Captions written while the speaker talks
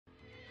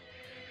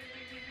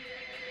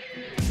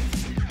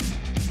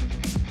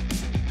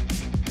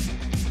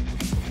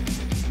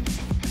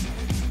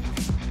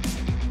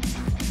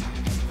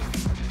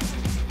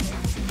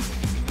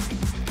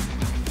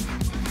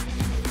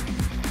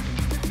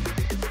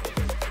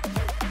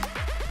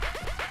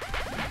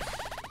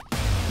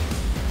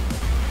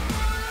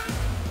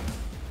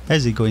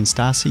How's it going,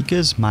 Star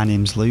Seekers? My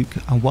name's Luke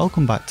and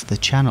welcome back to the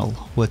channel,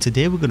 where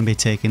today we're going to be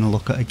taking a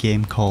look at a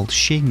game called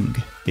Shing.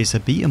 It's a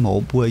beat 'em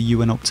up where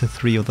you and up to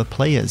 3 other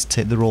players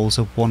take the roles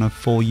of one of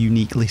 4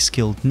 uniquely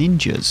skilled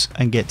ninjas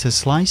and get to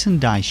slice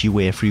and dice your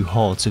way through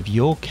hordes of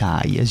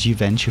yokai as you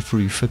venture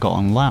through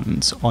forgotten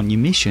lands on your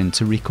mission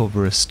to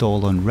recover a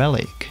stolen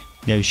relic.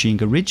 Now,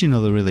 Shing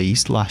originally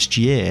released last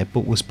year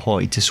but was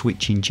ported to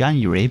Switch in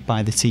January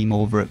by the team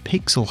over at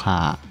Pixel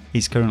Heart.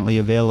 It's currently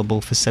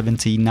available for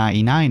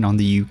 $17.99 on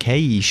the UK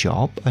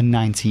eShop and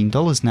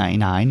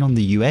 $19.99 on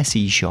the US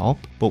eShop,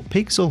 but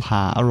Pixel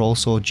Heart are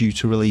also due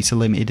to release a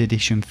limited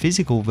edition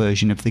physical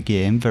version of the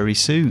game very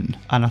soon,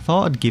 and I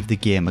thought I'd give the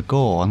game a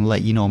go and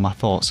let you know my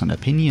thoughts and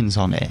opinions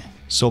on it.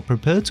 So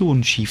prepare to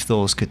unsheath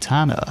those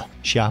katana,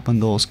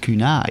 sharpen those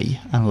kunai,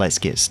 and let's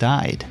get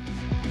started.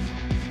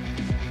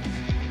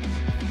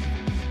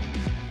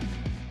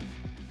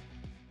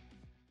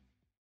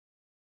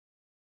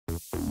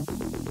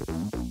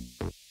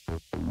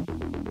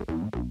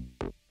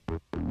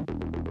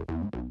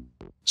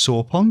 So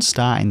upon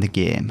starting the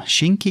game,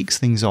 Shing kicks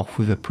things off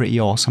with a pretty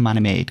awesome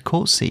animated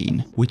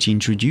cutscene, which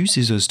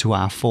introduces us to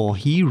our 4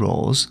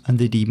 heroes and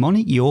the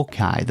demonic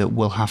yokai that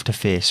we'll have to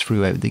face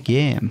throughout the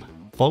game.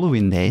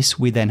 Following this,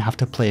 we then have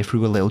to play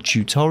through a little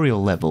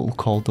tutorial level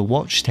called the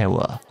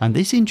Watchtower, and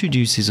this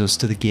introduces us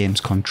to the game's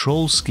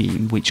control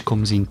scheme, which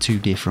comes in 2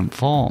 different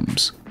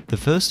forms. The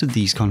first of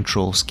these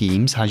control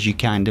schemes has your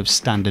kind of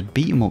standard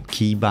beat 'em up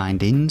key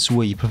bindings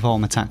where you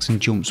perform attacks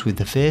and jumps with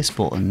the face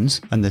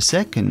buttons, and the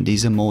second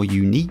is a more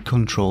unique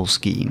control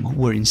scheme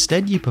where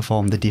instead you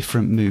perform the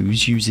different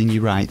moves using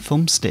your right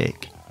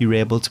thumbstick. You're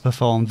able to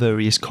perform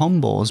various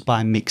combos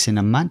by mixing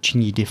and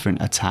matching your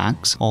different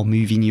attacks or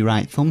moving your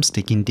right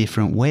thumbstick in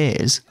different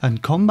ways,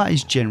 and combat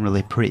is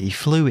generally pretty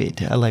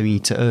fluid, allowing you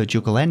to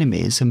juggle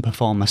enemies and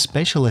perform a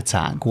special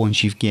attack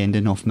once you've gained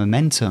enough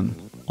momentum.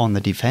 On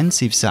the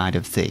defensive side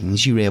of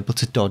things, you're able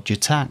to dodge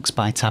attacks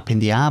by tapping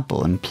the R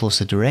button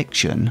plus a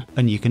direction,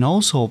 and you can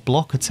also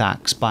block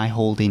attacks by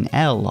holding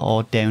L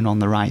or down on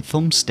the right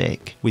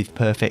thumbstick, with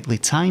perfectly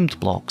timed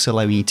blocks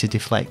allowing you to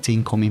deflect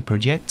incoming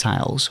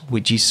projectiles,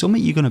 which is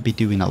something you're going to be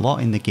doing a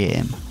lot in the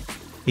game.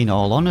 In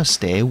all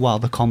honesty, while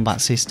the combat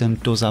system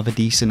does have a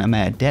decent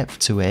amount of depth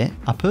to it,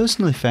 I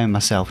personally found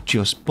myself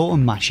just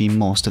button mashing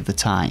most of the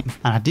time,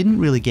 and I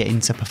didn't really get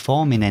into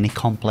performing any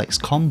complex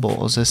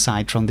combos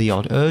aside from the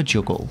odd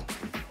juggle.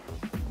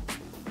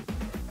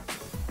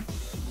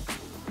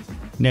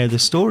 Now, the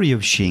story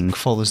of Shing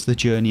follows the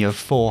journey of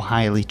 4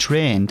 highly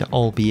trained,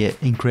 albeit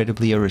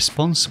incredibly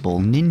irresponsible,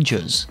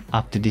 ninjas.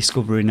 After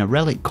discovering a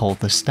relic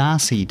called the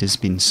Starseed has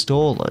been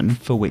stolen,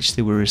 for which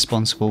they were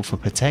responsible for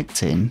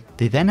protecting,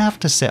 they then have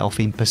to set off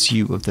in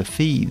pursuit of the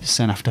thieves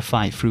and have to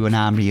fight through an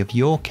army of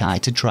yokai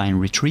to try and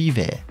retrieve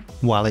it.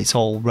 While it's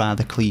all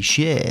rather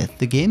cliche,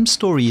 the game's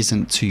story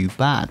isn't too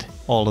bad.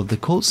 All of the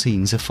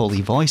cutscenes are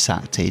fully voice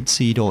acted,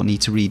 so you don't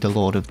need to read a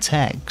load of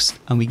text,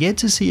 and we get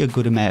to see a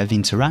good amount of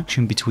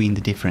interaction between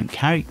the different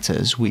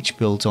characters, which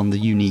builds on the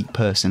unique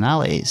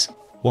personalities.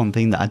 One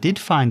thing that I did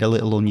find a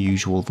little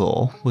unusual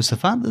though, was the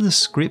fact that the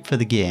script for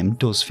the game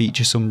does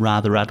feature some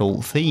rather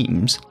adult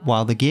themes,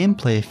 while the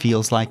gameplay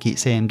feels like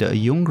it's aimed at a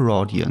younger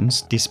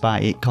audience,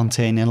 despite it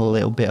containing a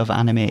little bit of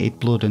animated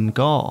blood and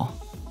gore.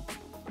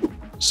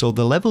 So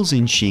the levels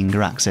in Shing are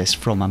accessed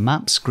from a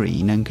map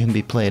screen and can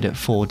be played at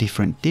 4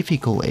 different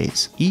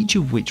difficulties, each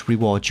of which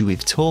rewards you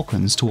with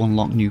tokens to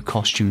unlock new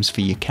costumes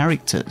for your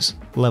characters.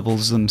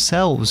 Levels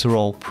themselves are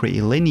all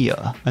pretty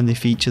linear, and they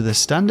feature the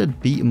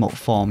standard beat 'em up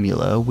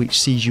formula, which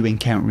sees you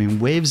encountering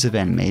waves of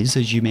enemies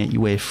as you make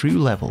your way through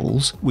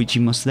levels, which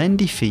you must then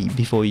defeat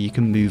before you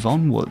can move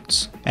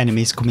onwards.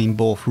 Enemies come in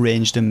both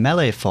ranged and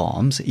melee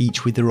forms,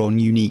 each with their own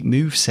unique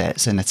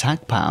movesets and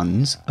attack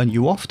patterns, and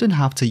you often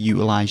have to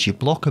utilise your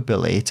block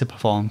ability to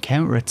perform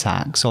counter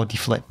attacks or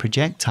deflect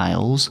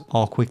projectiles,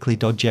 or quickly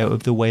dodge out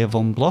of the way of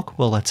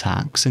unblockable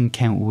attacks and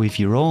counter with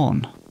your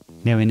own.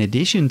 Now, in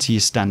addition to your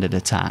standard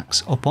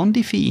attacks, upon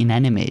defeating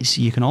enemies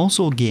you can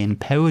also gain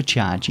power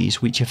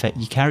charges which affect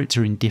your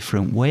character in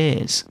different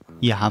ways.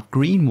 You have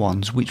green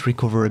ones which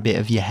recover a bit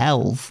of your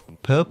health,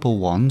 purple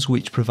ones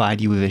which provide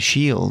you with a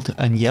shield,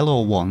 and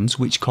yellow ones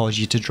which cause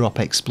you to drop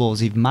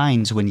explosive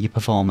mines when you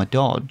perform a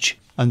dodge.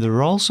 And there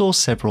are also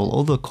several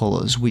other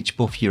colours which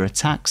buff your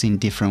attacks in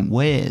different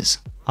ways.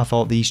 I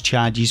thought these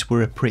charges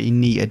were a pretty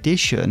neat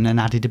addition and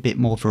added a bit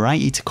more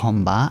variety to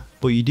combat,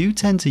 but you do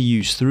tend to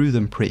use through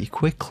them pretty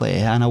quickly,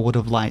 and I would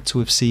have liked to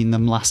have seen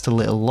them last a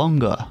little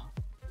longer.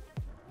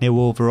 Now,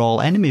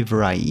 overall enemy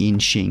variety in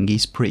Shing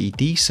is pretty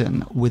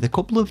decent, with a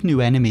couple of new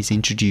enemies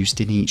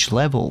introduced in each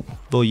level,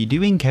 though you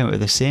do encounter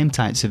the same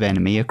types of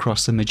enemy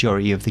across the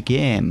majority of the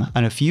game,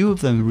 and a few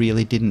of them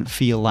really didn't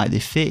feel like they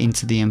fit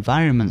into the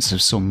environments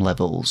of some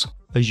levels.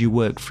 As you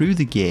work through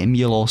the game,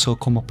 you'll also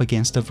come up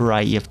against a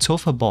variety of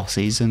tougher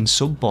bosses and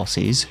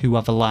sub-bosses who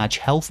have a large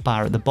health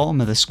bar at the bottom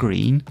of the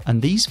screen,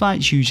 and these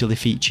fights usually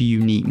feature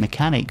unique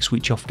mechanics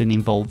which often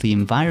involve the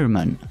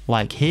environment,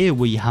 like here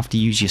where you have to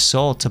use your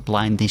sword to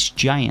blind this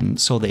giant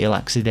so that he'll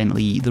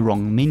accidentally eat the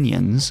wrong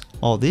minions,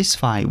 or this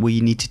fight where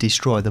you need to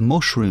destroy the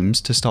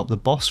mushrooms to stop the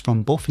boss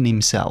from buffing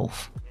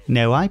himself.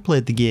 Now, I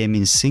played the game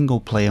in single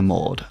player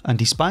mode, and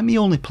despite me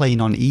only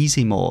playing on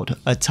easy mode,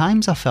 at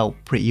times I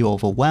felt pretty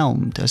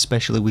overwhelmed,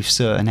 especially with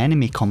certain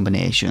enemy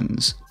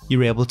combinations.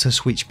 You're able to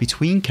switch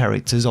between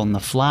characters on the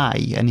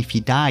fly, and if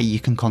you die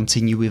you can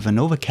continue with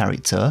another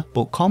character,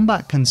 but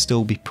combat can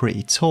still be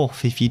pretty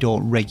tough if you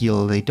don't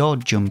regularly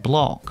dodge and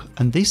block,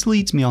 and this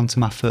leads me on to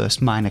my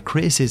first minor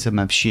criticism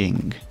of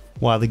Shing.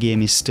 While the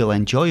game is still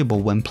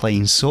enjoyable when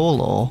playing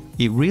solo,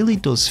 it really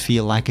does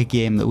feel like a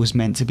game that was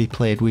meant to be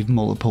played with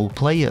multiple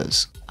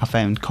players. I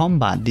found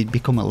combat did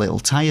become a little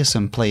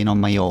tiresome playing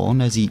on my own,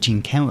 as each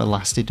encounter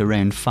lasted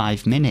around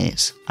 5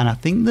 minutes, and I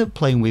think that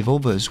playing with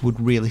others would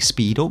really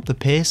speed up the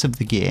pace of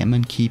the game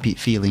and keep it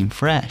feeling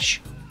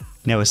fresh.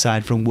 Now,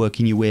 aside from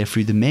working your way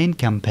through the main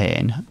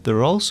campaign, there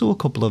are also a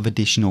couple of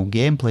additional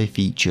gameplay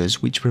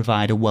features which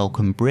provide a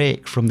welcome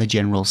break from the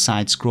general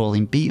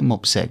side-scrolling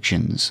beat-em-up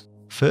sections.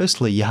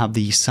 Firstly, you have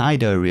these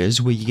side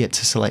areas where you get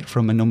to select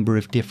from a number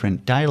of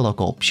different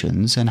dialogue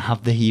options and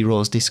have the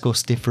heroes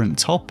discuss different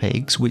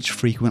topics which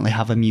frequently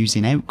have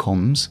amusing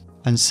outcomes.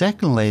 And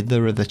secondly,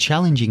 there are the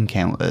challenge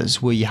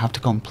encounters where you have to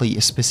complete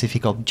a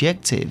specific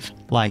objective.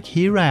 Like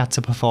here I had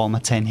to perform a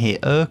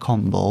 10-hit air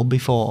combo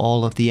before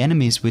all of the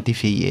enemies were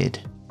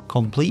defeated.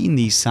 Completing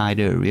these side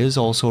areas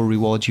also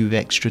rewards you with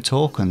extra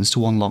tokens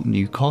to unlock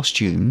new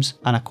costumes,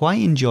 and I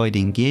quite enjoyed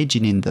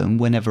engaging in them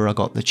whenever I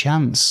got the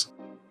chance.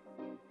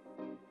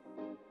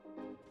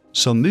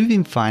 So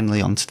moving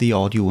finally onto the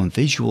audio and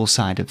visual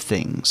side of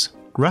things.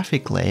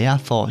 Graphically, I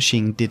thought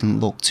Shing didn't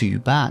look too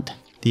bad.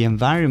 The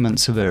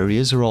environments of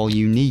areas are all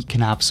unique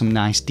and have some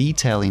nice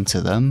detail into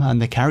them,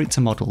 and the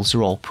character models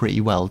are all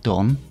pretty well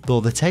done,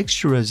 though the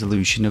texture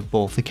resolution of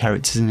both the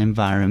characters and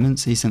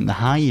environments isn't the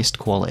highest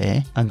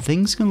quality, and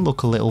things can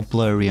look a little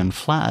blurry and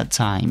flat at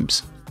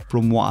times.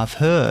 From what I've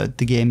heard,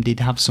 the game did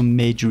have some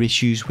major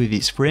issues with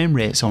its frame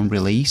rates on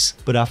release,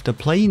 but after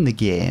playing the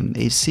game,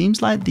 it seems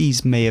like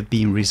these may have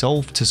been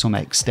resolved to some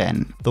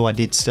extent, though I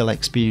did still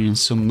experience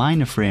some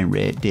minor frame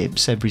rate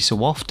dips every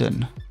so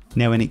often.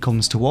 Now, when it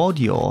comes to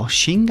audio,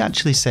 Shing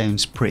actually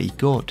sounds pretty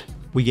good.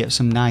 We get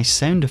some nice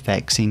sound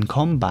effects in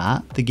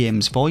combat, the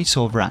game's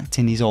voiceover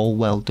acting is all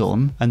well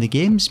done, and the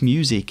game's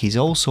music is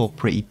also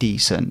pretty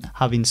decent,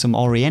 having some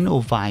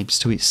oriental vibes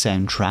to its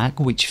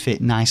soundtrack which fit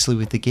nicely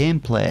with the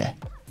gameplay.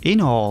 In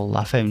all,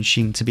 I found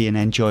Shing to be an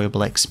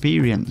enjoyable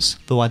experience,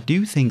 though I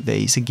do think that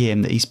it's a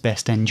game that is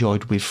best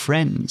enjoyed with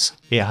friends.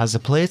 It has a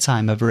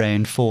playtime of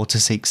around 4 to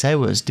 6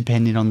 hours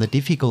depending on the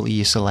difficulty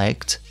you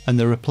select, and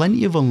there are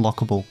plenty of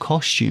unlockable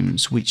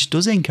costumes, which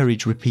does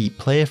encourage repeat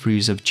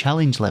playthroughs of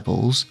challenge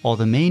levels or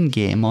the main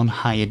game on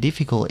higher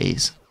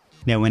difficulties.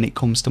 Now, when it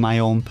comes to my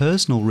own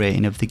personal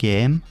rating of the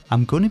game,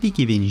 I'm going to be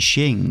giving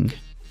Shing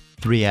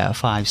 3 out of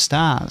 5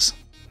 stars.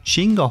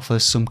 Shing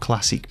offers some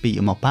classic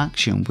beat-em-up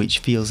action which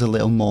feels a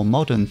little more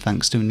modern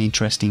thanks to an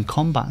interesting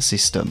combat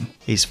system.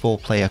 Its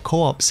 4-player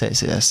co-op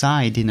sets it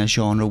aside in a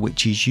genre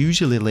which is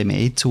usually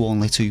limited to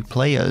only 2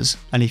 players,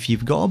 and if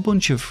you've got a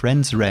bunch of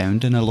friends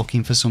around and are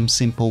looking for some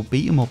simple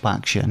beat-em-up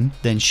action,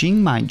 then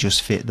Shing might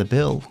just fit the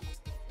bill.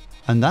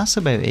 And that's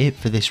about it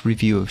for this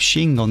review of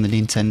Shing on the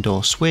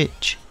Nintendo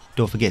Switch.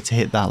 Don't forget to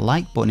hit that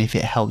like button if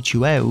it helped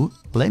you out,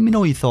 let me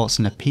know your thoughts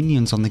and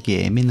opinions on the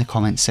game in the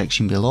comments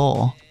section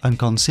below, and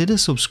consider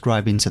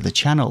subscribing to the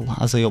channel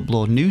as I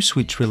upload new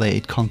Switch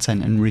related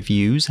content and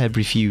reviews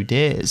every few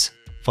days.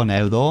 For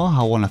now though,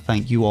 I want to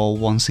thank you all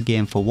once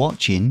again for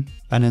watching,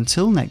 and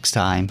until next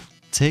time,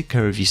 take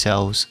care of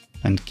yourselves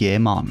and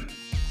game on.